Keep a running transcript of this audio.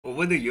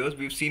Over the years,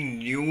 we've seen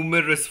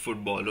numerous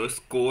footballers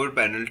score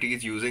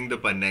penalties using the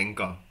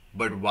Panenka.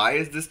 But why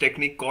is this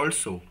technique called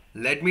so?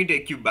 Let me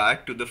take you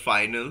back to the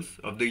finals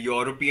of the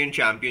European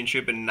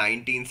Championship in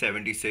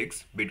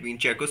 1976 between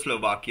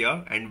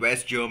Czechoslovakia and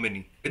West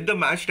Germany. With the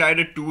match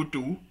tied at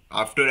 2-2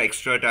 after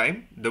extra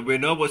time, the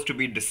winner was to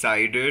be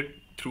decided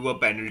through a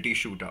penalty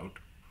shootout.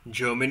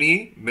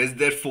 Germany missed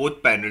their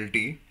fourth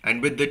penalty,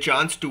 and with the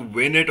chance to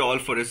win it all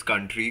for his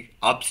country,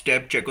 up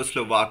stepped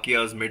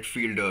Czechoslovakia's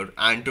midfielder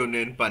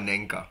Antonin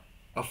Panenka.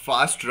 A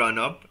fast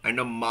run-up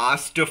and a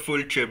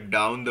masterful chip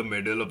down the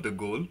middle of the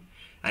goal,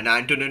 and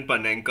Antonin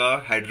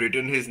Panenka had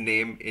written his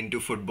name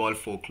into football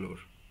folklore.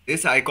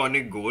 This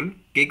iconic goal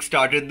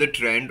kick-started the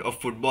trend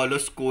of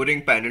footballers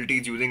scoring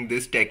penalties using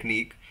this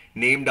technique,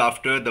 named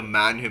after the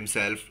man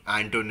himself,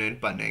 Antonin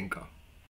Panenka.